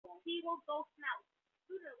evil ghost mouse.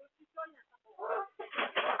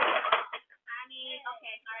 I mean,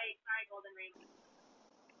 okay, sorry, Golden Rainbow.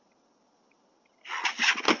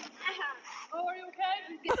 Oh, are you okay?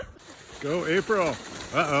 Go, April.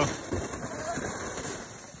 Uh-oh.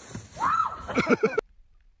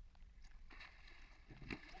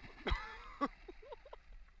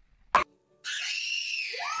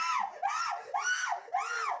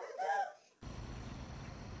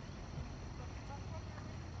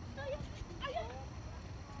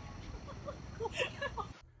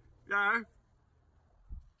 Yeah.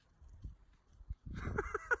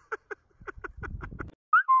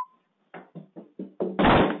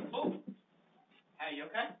 Hey, you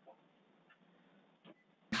okay?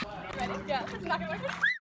 Ready? Yeah, it's not gonna work.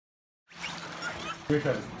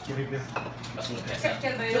 Give me this. That's a little piss. It's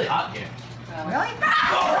really hot here. Really?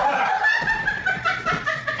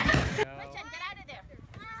 Christian, get out of there.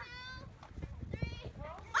 1, 2,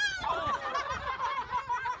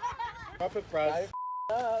 3. Puppet press.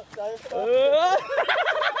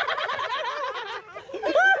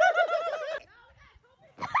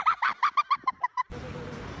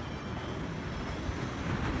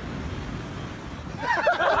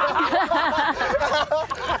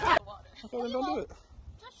 Well, then don't do it.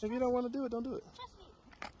 If you don't want to do it, don't do it. Trust me.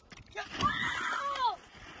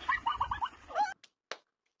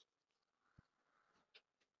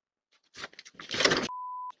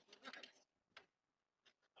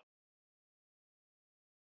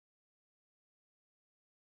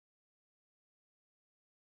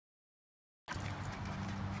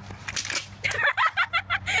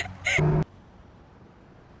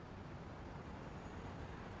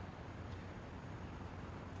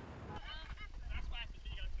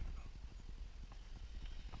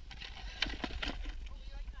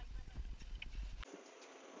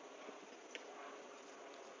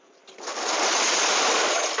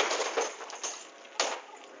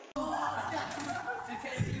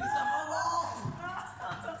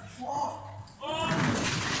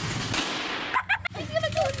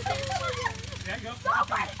 There you go.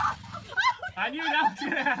 I knew that was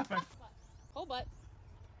gonna happen. Whole butt.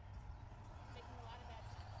 Making a lot of bad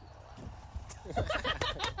sense.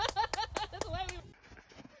 That's why we.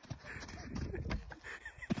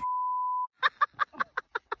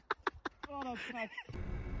 Oh, that's nice.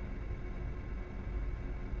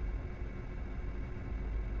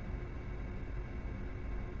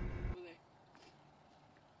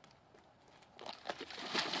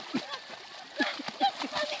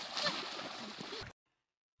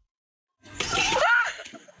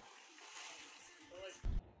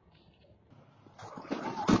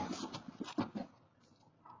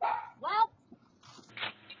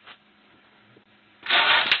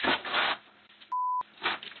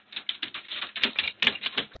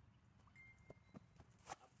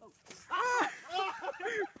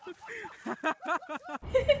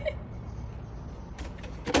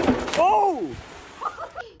 Oh!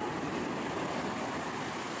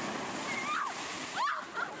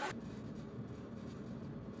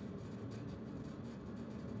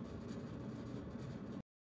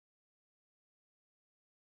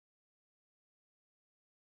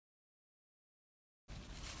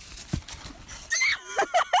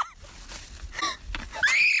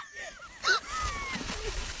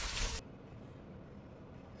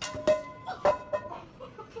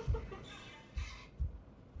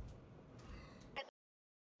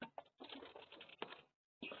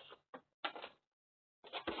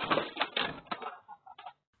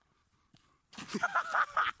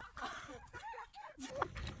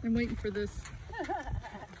 I'm waiting for this.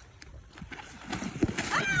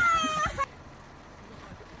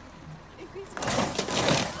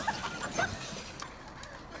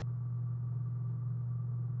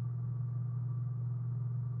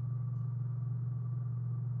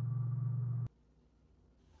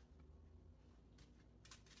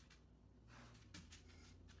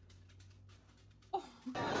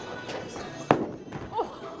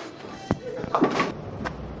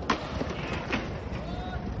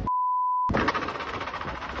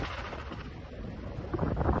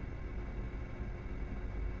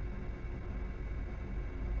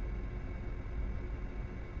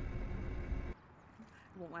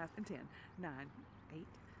 Won't last in 10, 9, 8,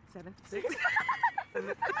 7, 6.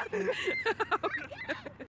 Okay.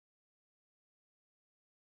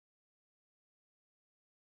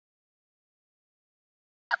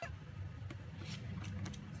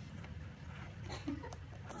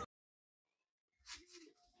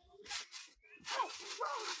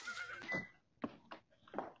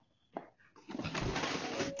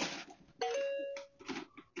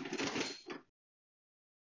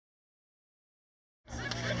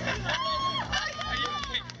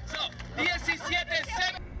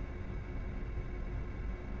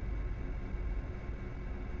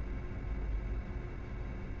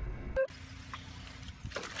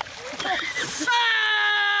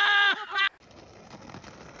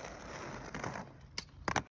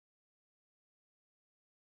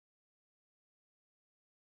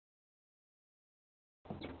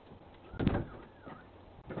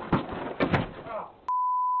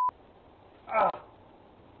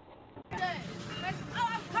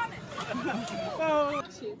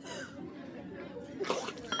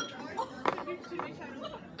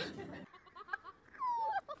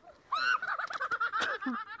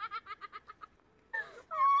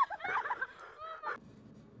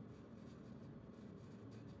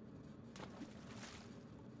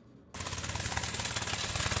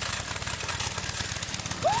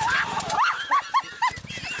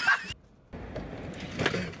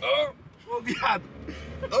 Oh, viado!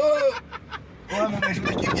 Oh! Mano, me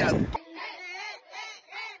ajuda aqui, viado!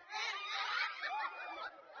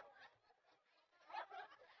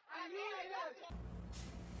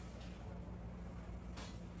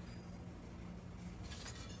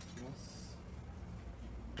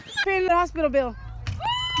 Pay the hospital bill.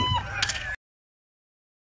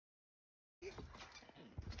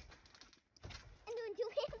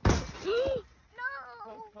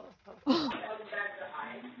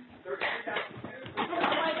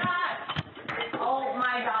 Oh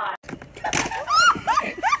my god.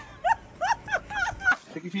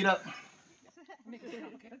 Pick your feet up.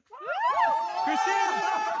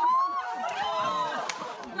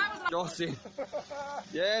 Jossie.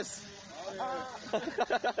 Yes.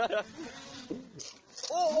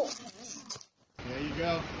 Oh! There you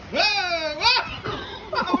go. Whoa! Whoa!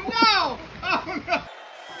 Oh no! Oh no!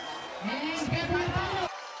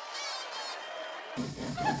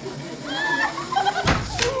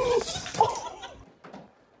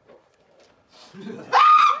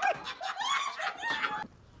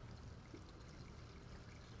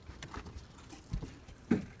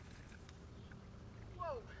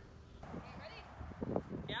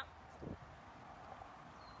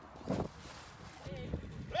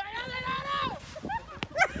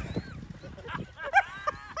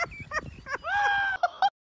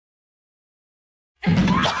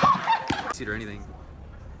 Or anything.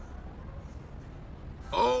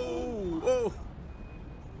 Oh! Oh!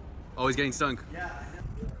 Oh, he's getting stunk. Yeah.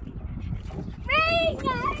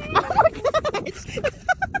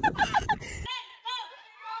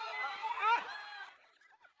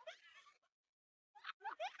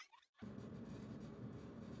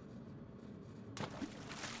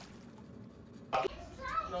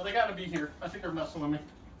 No, they gotta be here. I think they're messing with me.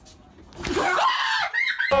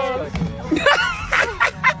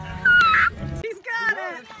 He's got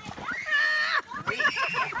it.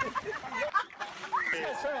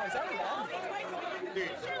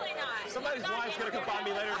 Surely not. Somebody's wife's gonna come find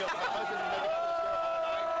me later. My husband and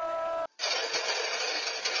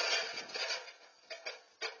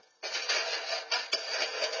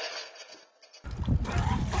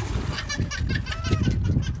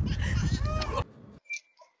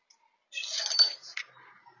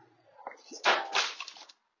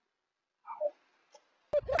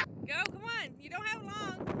Go, come on. You don't have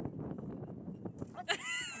long.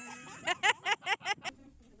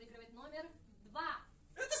 Выигрывает номер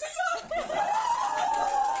 2.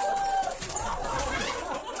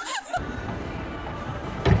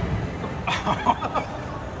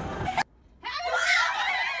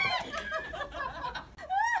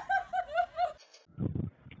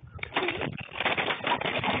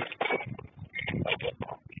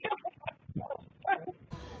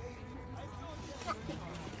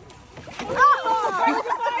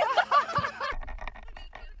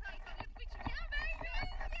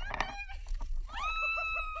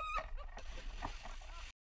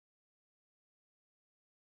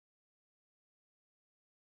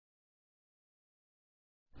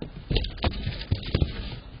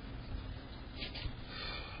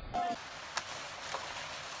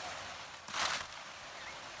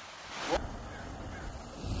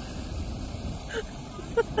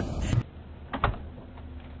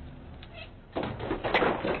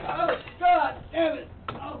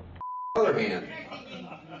 Other hand.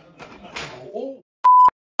 Oh.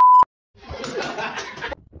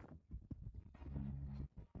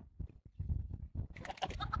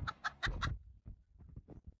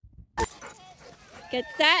 Get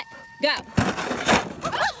set, go.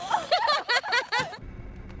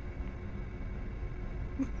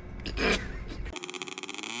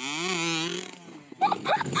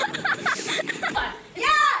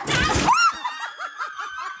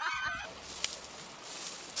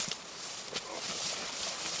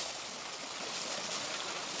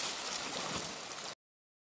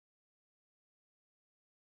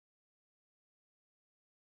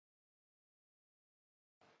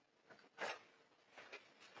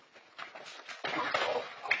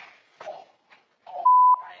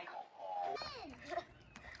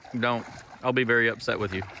 don't. I'll be very upset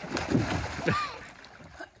with you.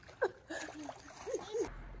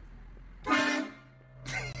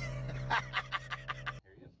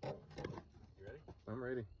 I'm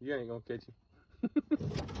ready. You ain't gonna catch you. When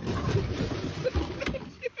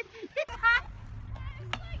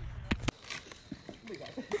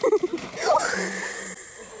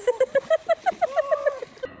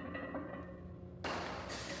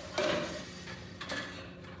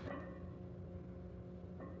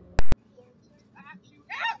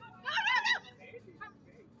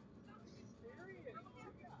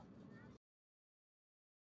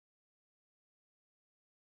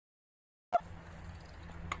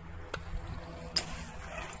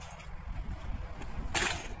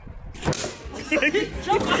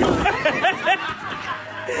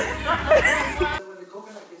the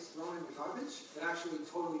coconut gets thrown in the garbage, it actually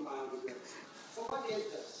totally biodegrades. So what is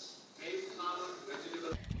this?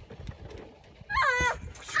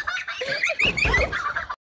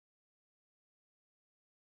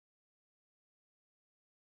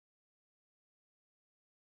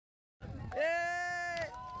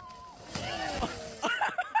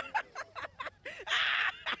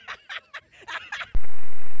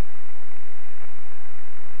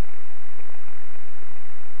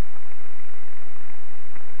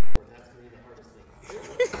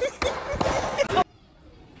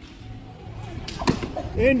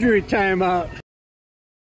 Injury timeout.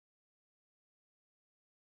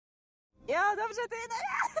 Ja, dobrze ty.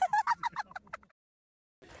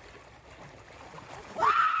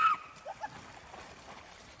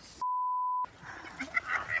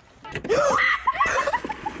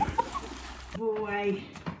 Boy.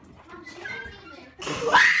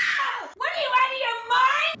 What are you out of your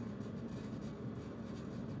mind?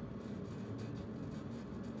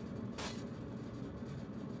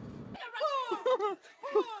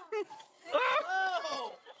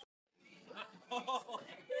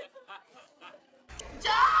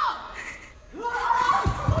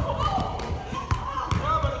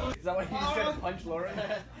 Is that why you just tried to punch Laura?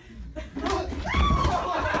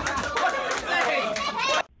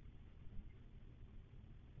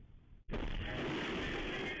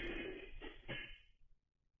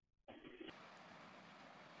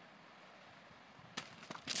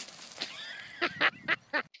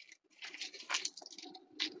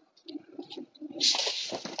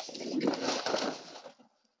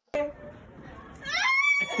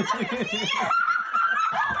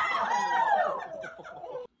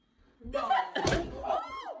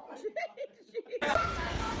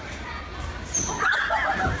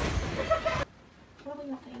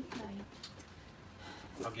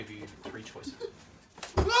 I'll give you 3 choices.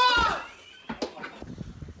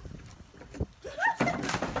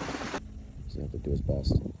 He's gonna have to do his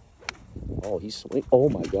best. Oh, he's swing. Oh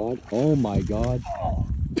my god. Oh my god.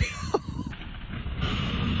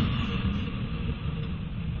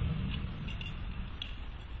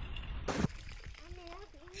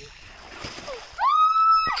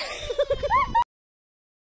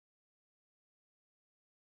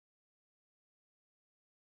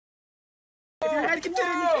 If your head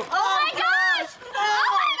continues. Oh my gosh! Oh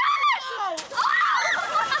my gosh!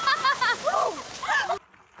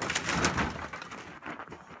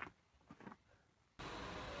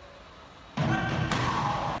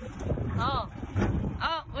 Oh!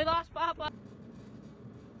 Oh, we lost Papa.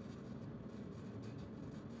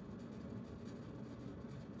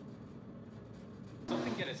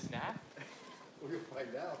 Something get a snap? We'll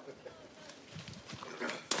find out.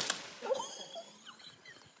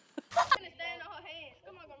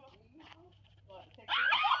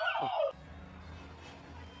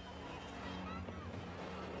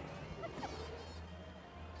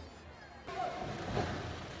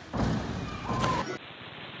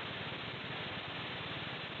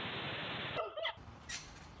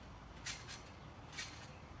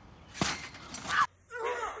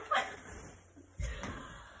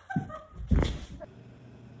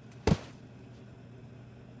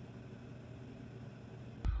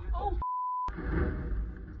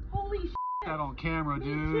 That on camera,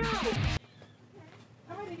 dude.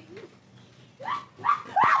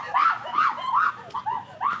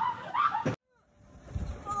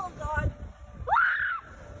 Oh God.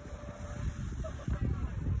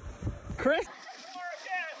 Chris.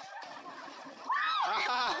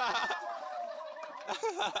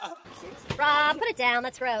 Rob, put it down.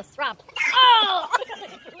 That's gross. Rob. Oh!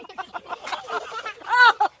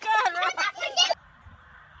 Oh, God, Rob.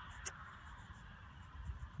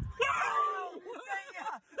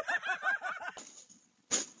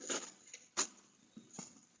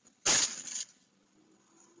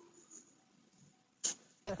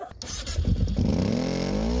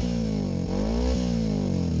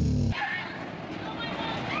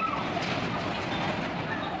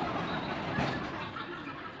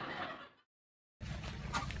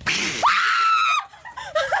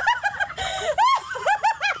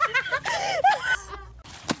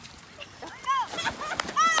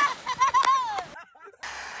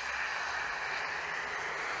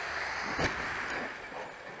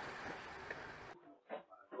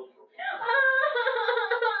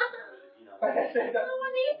 You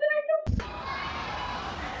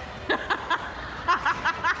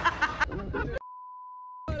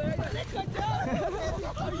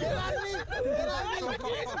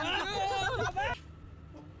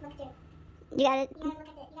got it.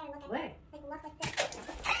 Where?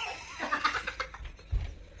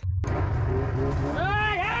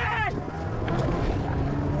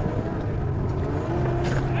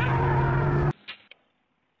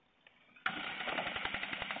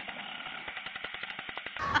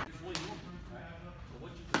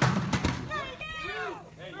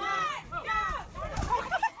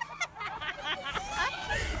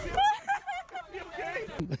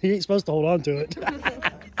 He ain't supposed to hold on to it.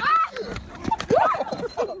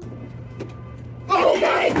 Oh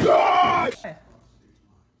my God!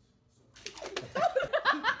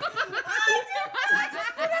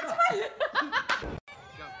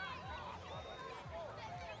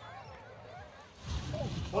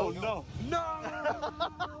 Oh no! No!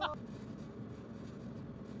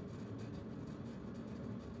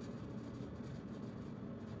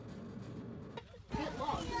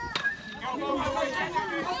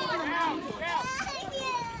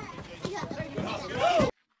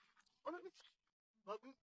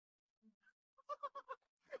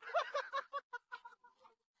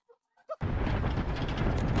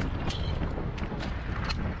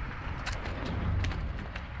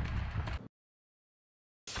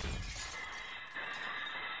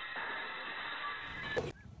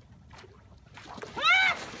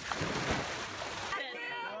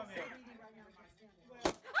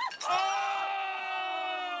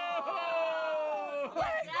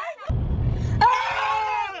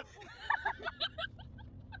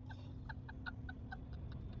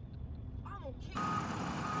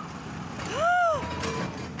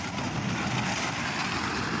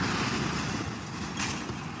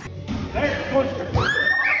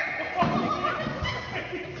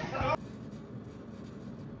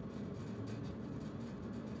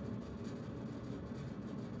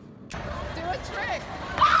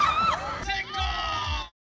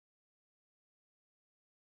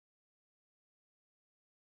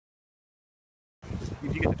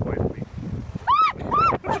 If you get the toy for me.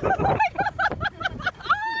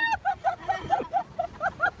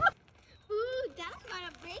 Ooh, that's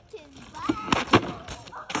gonna break his butt.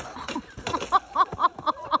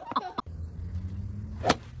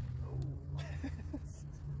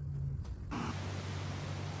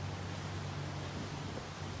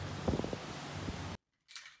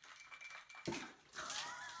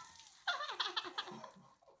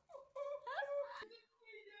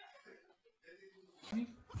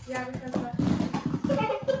 Yeah, because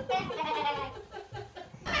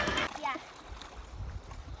Yeah.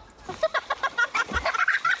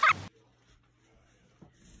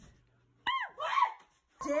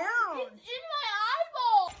 down. It's in my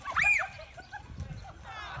eyeball.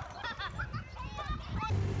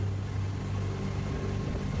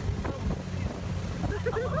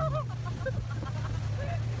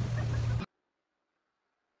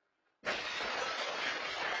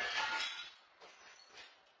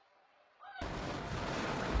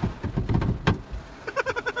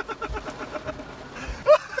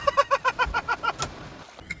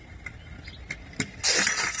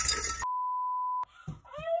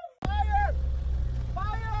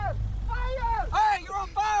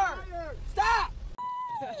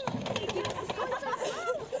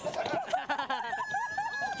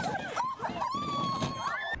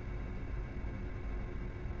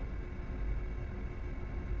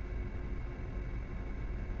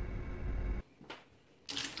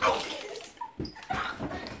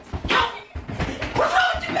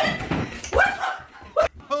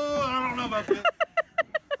 Oh, I don't know about this.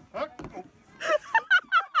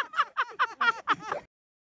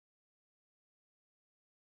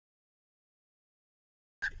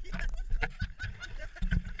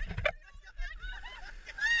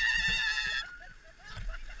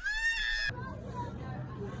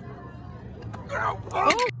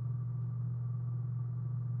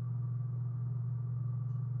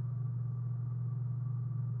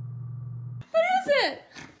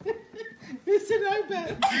 It's an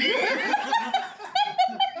iPad.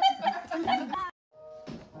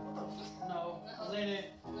 No, was in it.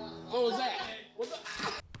 What was that? What's that?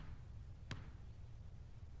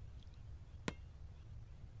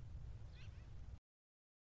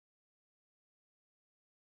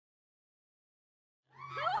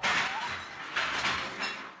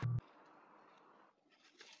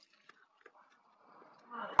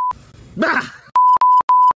 Bah!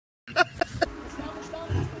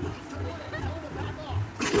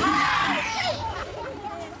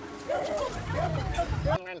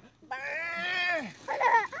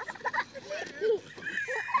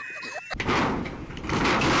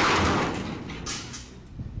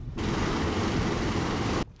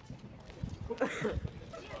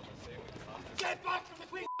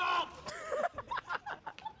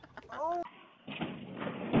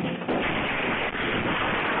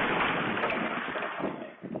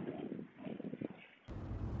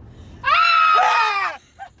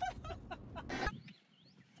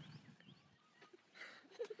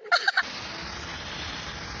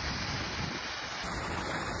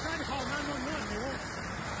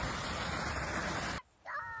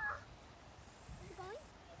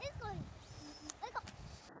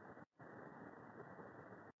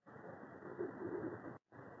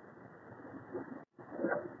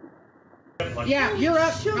 Yeah, you're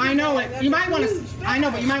up. I know it. You might want to. I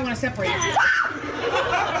know, but you might want to separate it.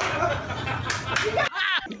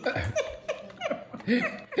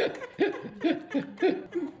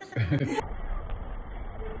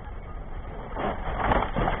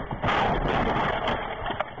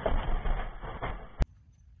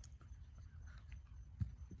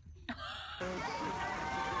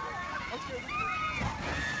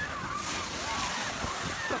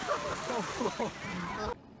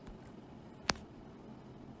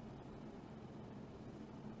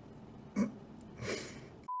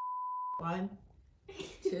 One,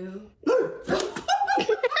 two.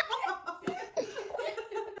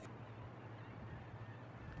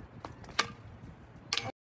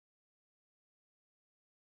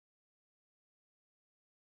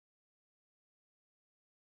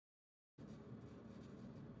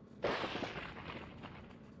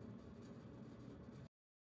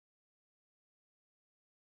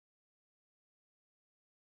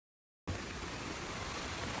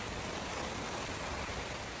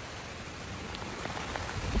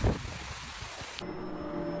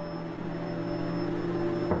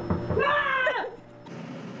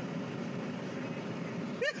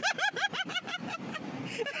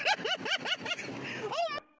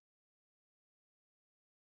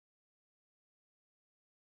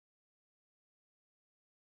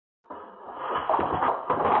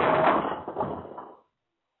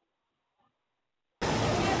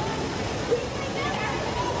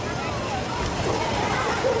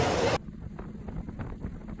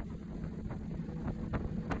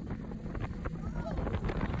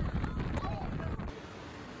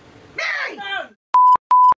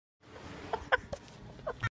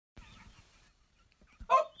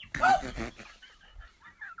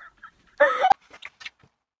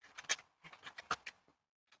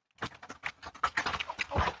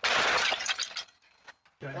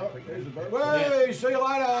 Hey, see you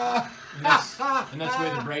later. And that's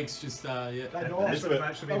where the brakes just, yeah. That's what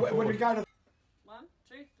actually when we go to 1,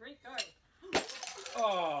 2, 3, go.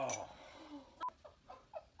 Oh.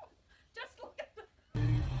 Just look at the.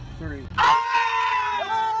 3.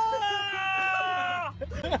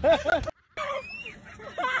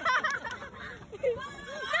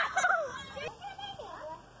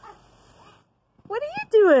 What are you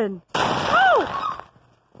doing? Oh!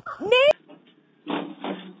 Nate!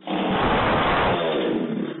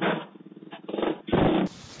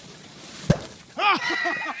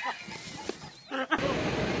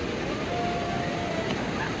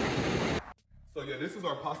 So yeah, this is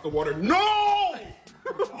our pasta water. No!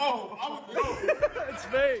 Oh, I was no. It's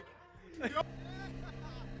fake.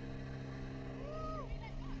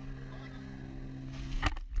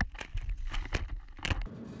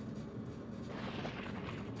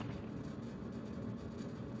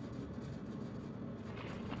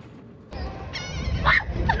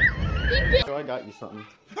 So I got you something.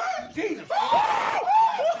 Jesus!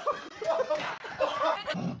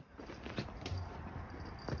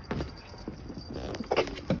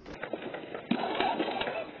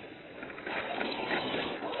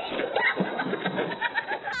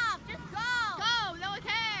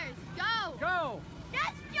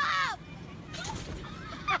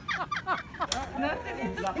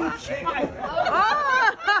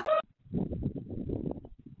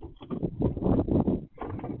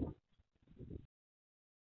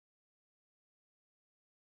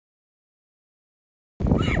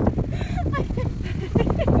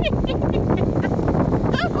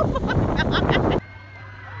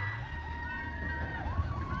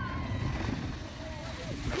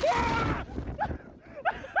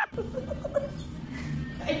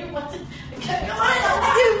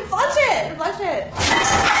 Flush it! Flush it!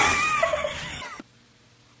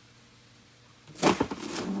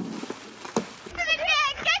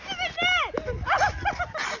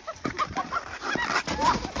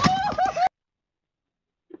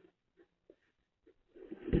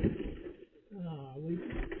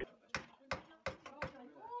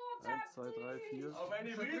 Auf eine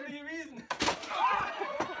riesige Wiesen.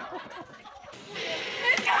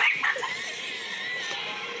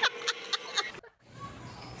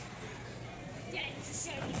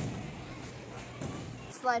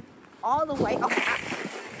 Sled all the way. Oh. Not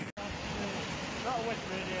which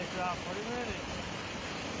radiator drop. What are you ready?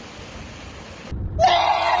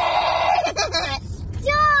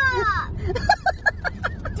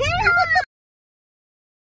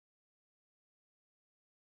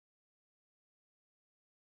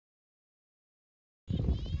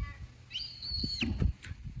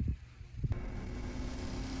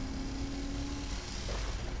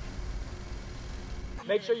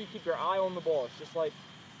 Make sure you keep your eye on the ball. It's just like,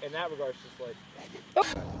 in that regard, it's just like.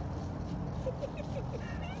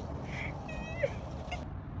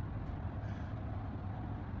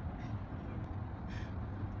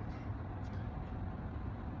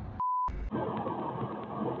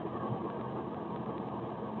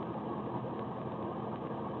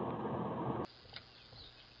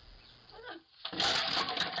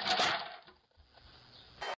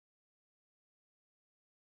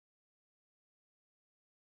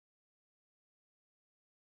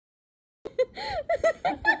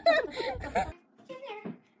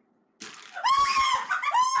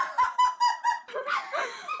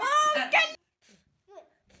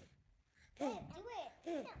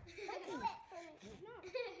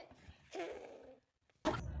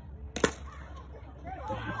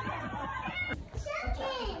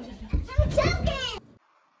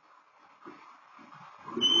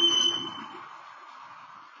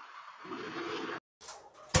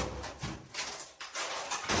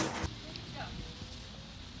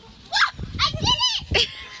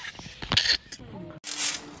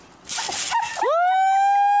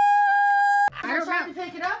 I was trying to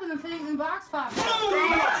pick it up and the thing in the box popped out.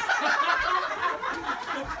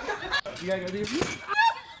 You gotta go do it.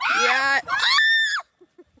 Yeah.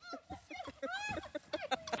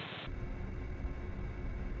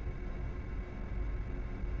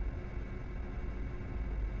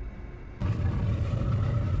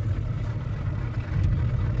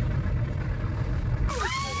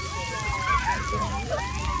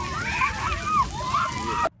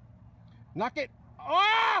 Knock it.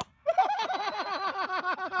 Oh!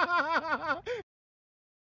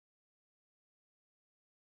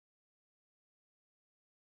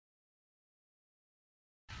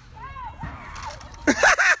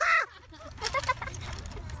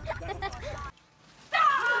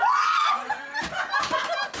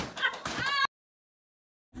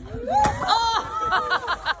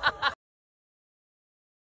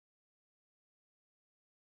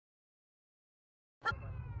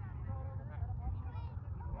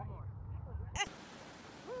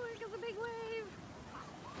 Oh, here comes a big wave.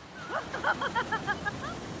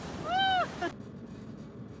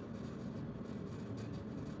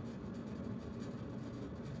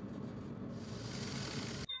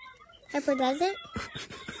 Pepper does it?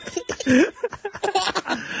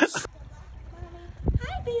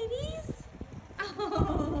 Hi, babies.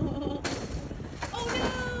 Oh. Oh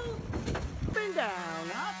no. Up and down,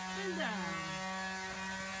 up and down.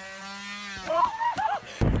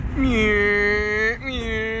 Meow,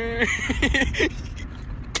 meow.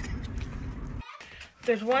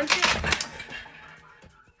 There's one thing.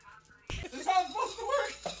 This is how it's supposed to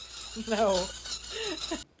work. No.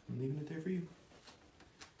 I'm leaving it there for you.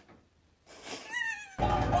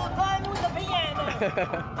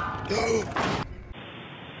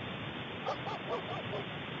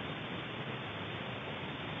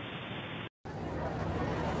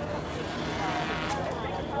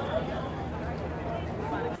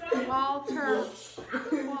 Walter.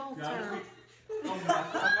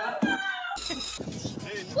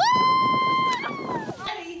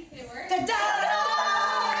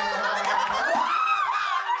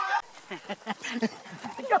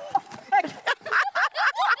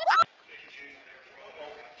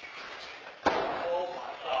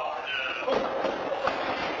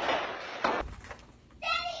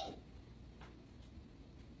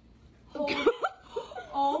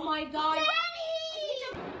 Oh my God.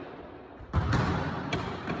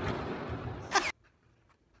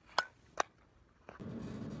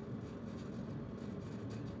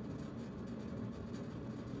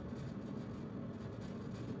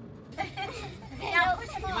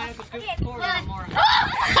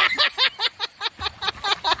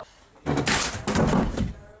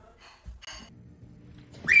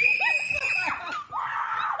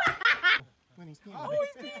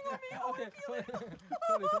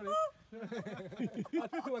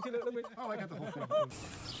 Oh, I got the whole thing.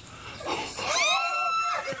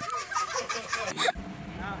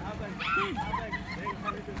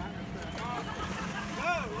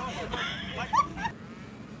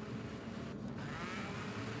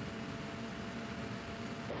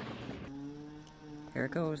 Here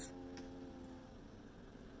it goes.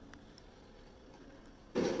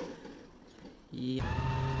 Yeah.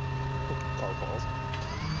 Car falls.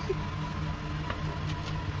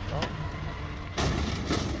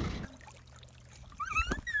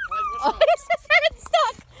 Oh, his head is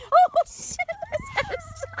stuck. Oh shit, his head is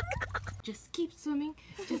stuck. Just keep swimming.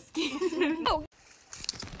 Just keep swimming. Oh.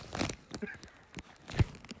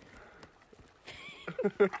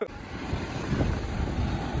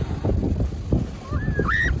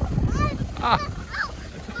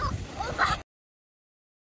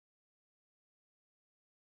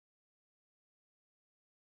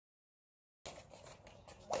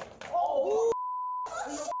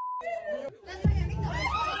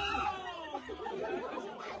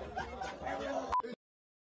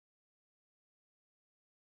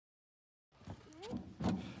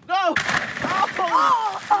 No!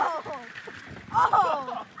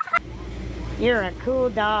 Oh! You're a cool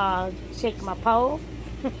dog. Shake my pole.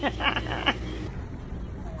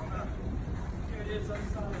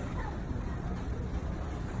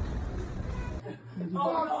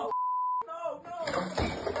 Oh,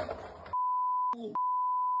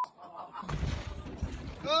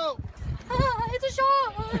 Go! It's a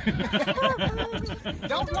shot!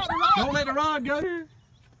 Don't let it run! don't let it run, go.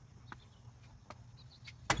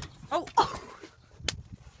 Oh!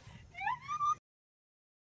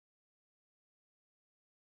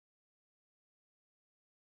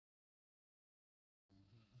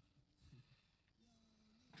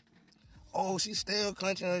 Oh, she's still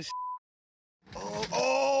clenching her. Oh,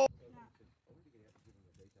 oh!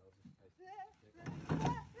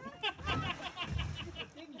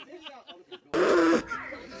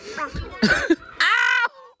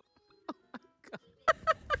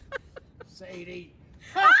 Sadie.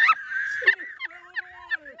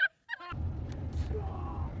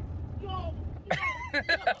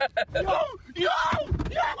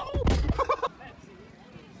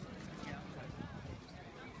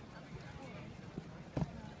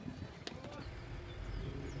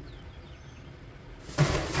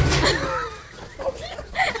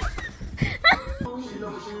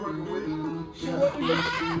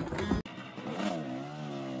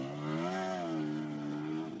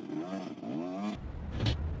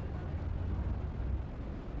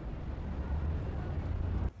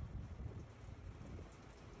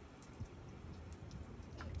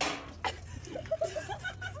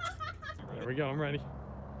 There we go, I'm ready.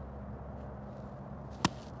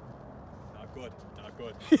 Not good, not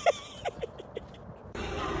good.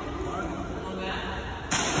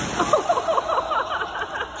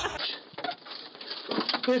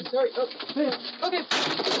 Good, sorry. Oh, okay.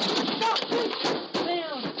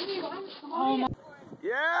 Oh my.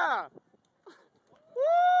 Yeah. Woo!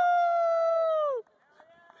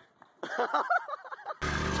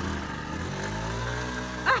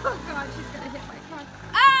 Oh god, she's gonna hit my car.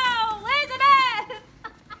 Oh, Elizabeth!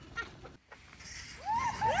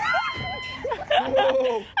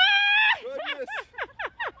 Whoa! Goodness!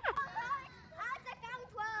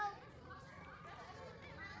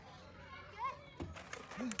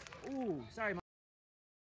 Ooh, sorry, Mom.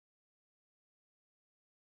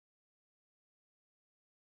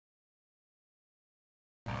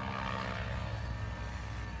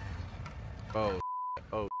 Oh,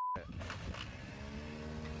 oh.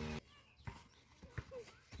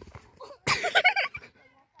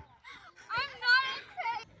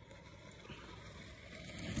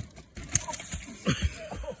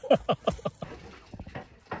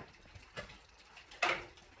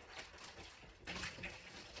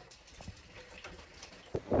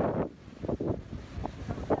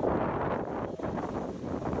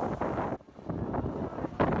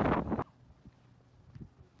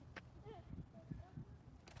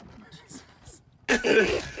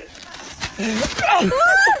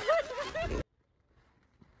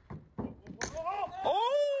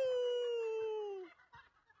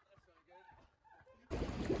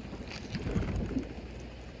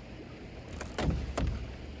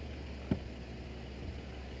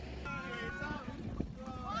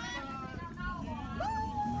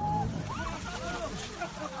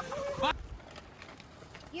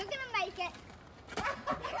 You're gonna make it.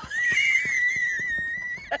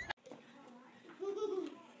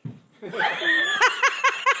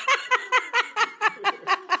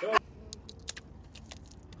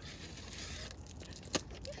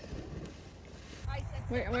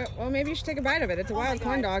 Wait, well, maybe you should take a bite of it. It's a wild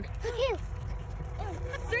corn dog.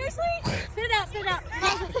 Seriously? Spit it out, spit it out.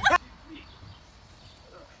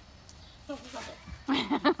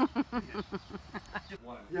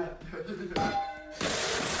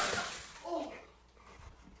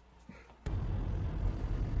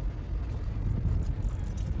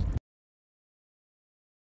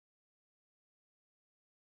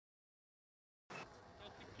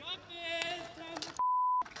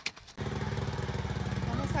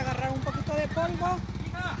 Vamos a agarrar un poquito de polvo.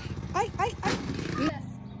 ¡Ay, ay, ay!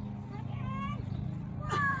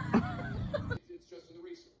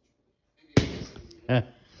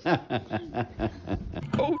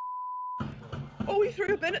 Oh, oh, he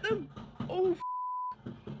threw a bin at them. Oh,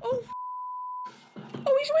 oh,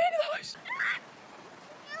 oh, he's way into the house.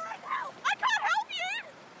 I can't help you.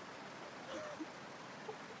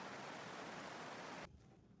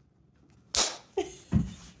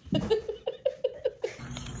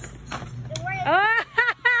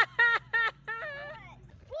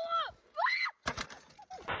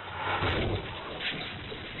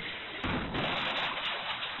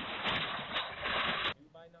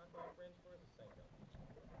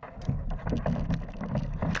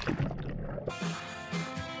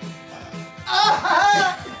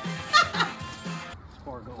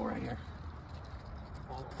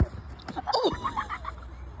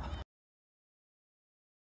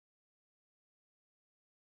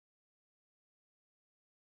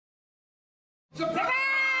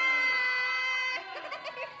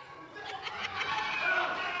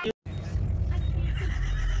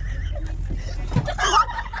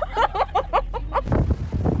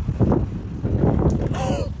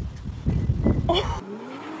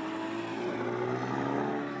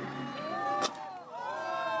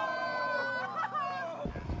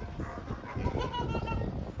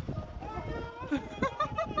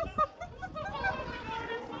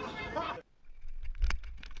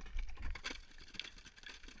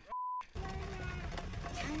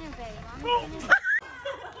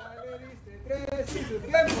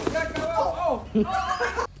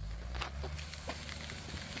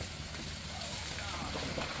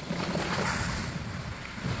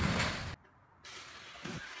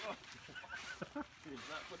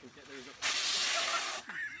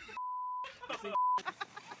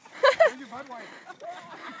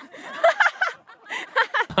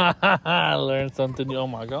 I learned something new. Oh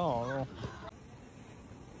my god.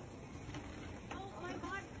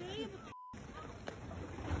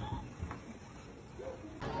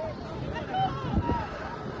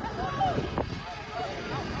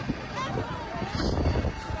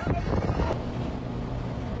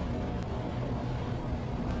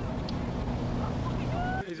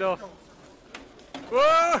 He's off.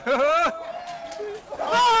 Whoa!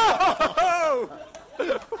 Whoa!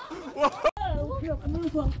 Whoa!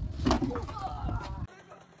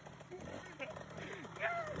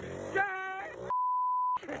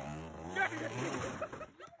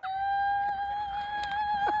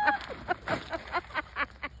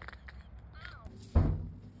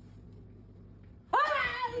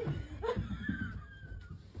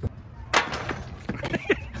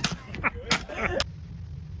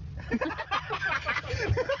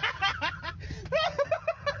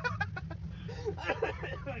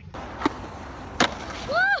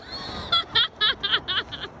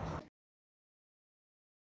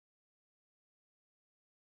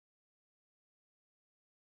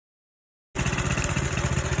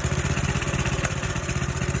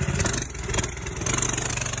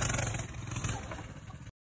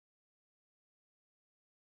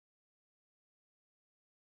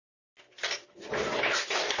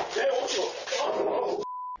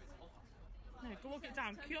 Walk it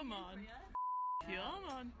down, come on. Come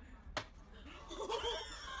on.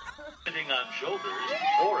 Standing on shoulders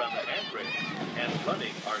or on the handbrake and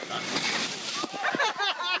running are not.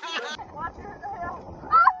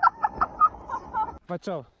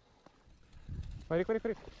 Facciamo. Vai,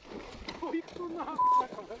 corri.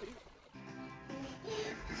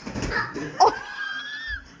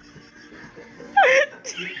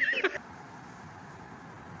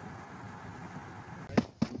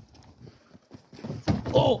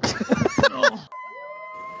 Oh!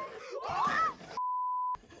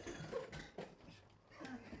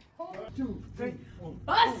 Oh. Two, three, four.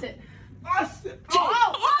 Bust it! Bust it!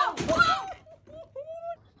 Oh!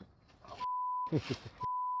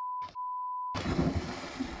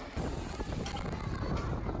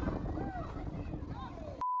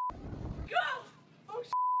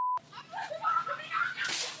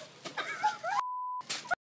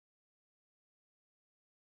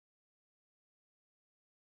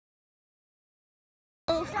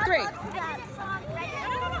 Three.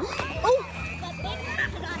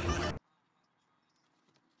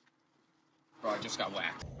 Bro, I just got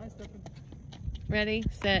whacked. Ready,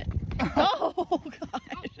 set. Oh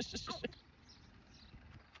gosh.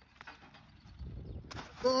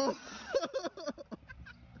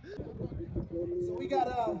 So we got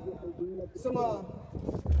some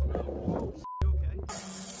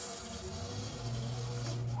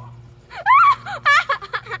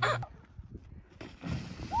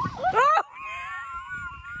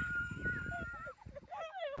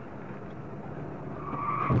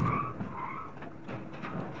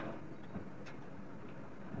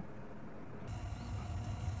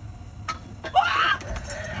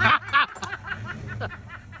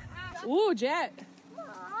Ooh, Jet.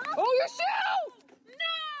 Oh, your shoe!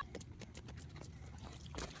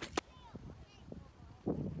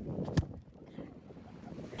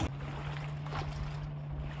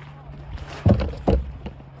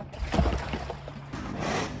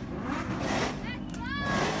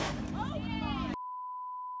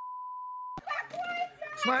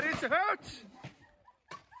 Смотрите, хоть!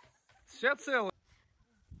 Все целы.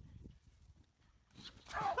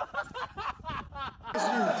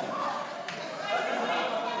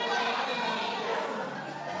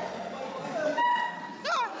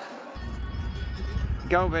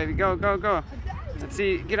 Go, baby, go. Let's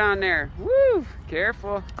see, get on there. Woo!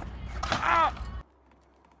 Careful. Ah!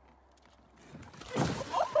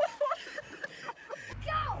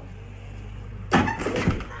 Go!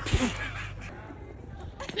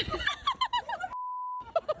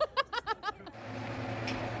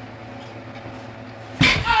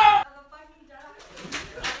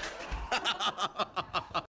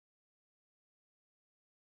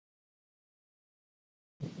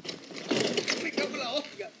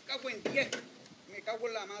 hostia, cago en 10. Me cago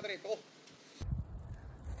en la madre todo.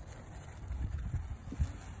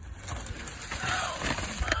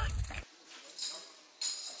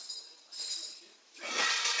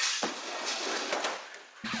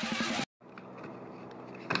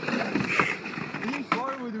 Lean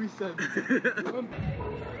forward, we said.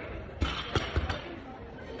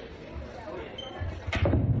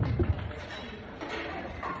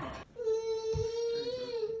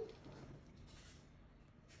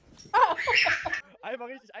 Einfach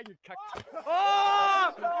richtig eingekackt.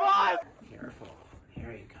 Oh! Was? Careful.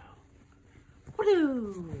 Here you go.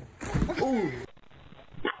 Woo! Ooh.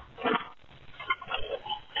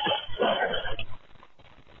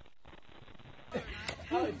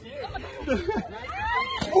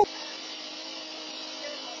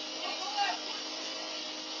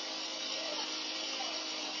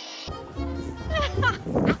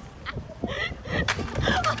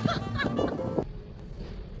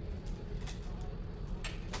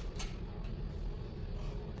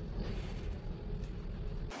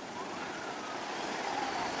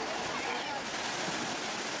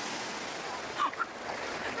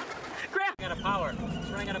 Out of power. It's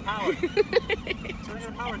running out of power. It's running out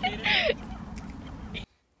of power, Kaden.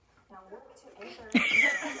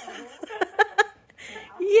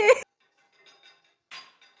 Yeah.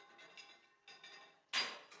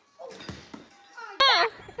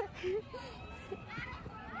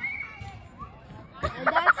 And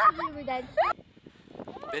that's the redemption.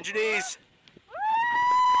 Bend your knees.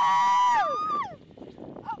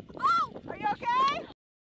 Are you okay?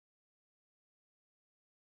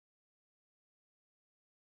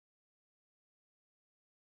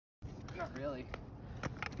 Not really.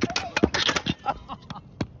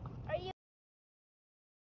 Are you?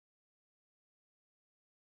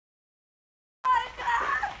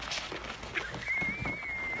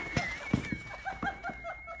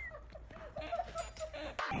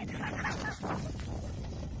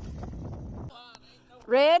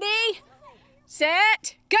 Ready,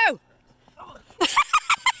 set, go!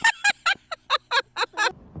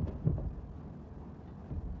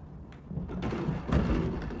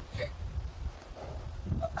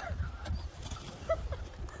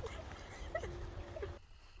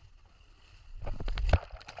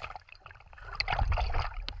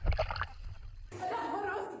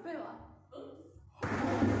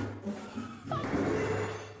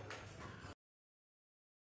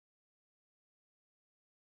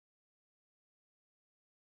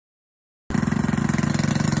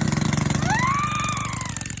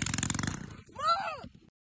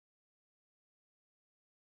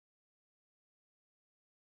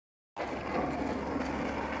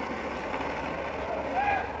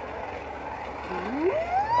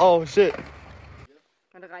 Oh shit.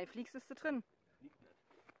 Wenn du reinfliegst, ist du drin.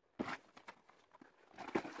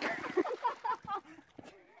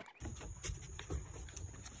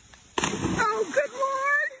 Oh, good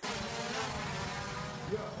lord!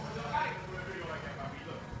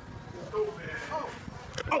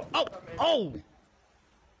 Oh, oh, oh!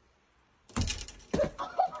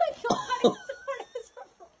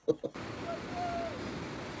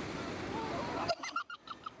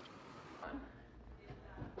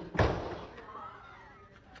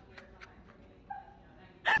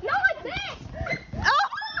 No, it's this! Oh!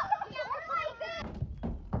 Yeah, we're like this!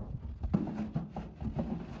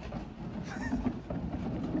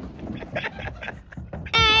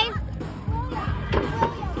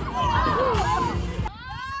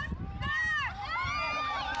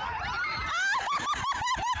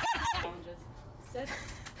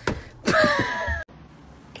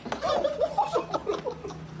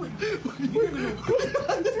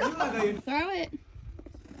 Throw it.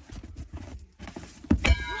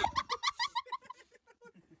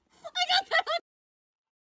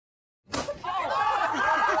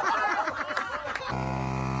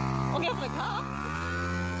 Okay, for the cop.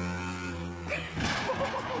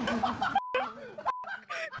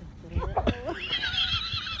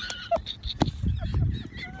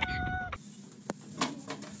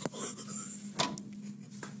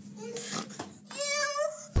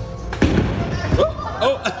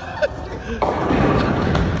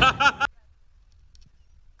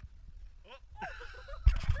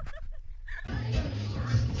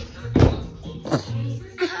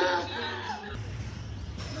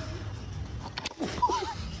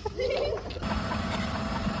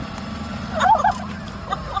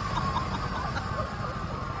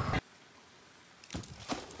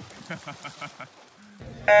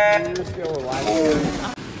 You just feel alive.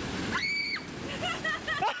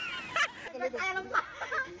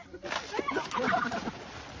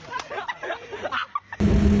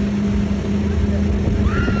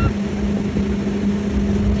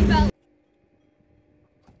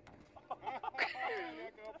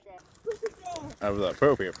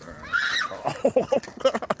 inappropriate for her. Oh,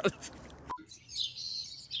 God.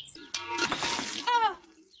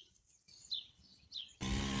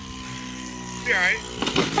 You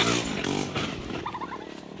alright?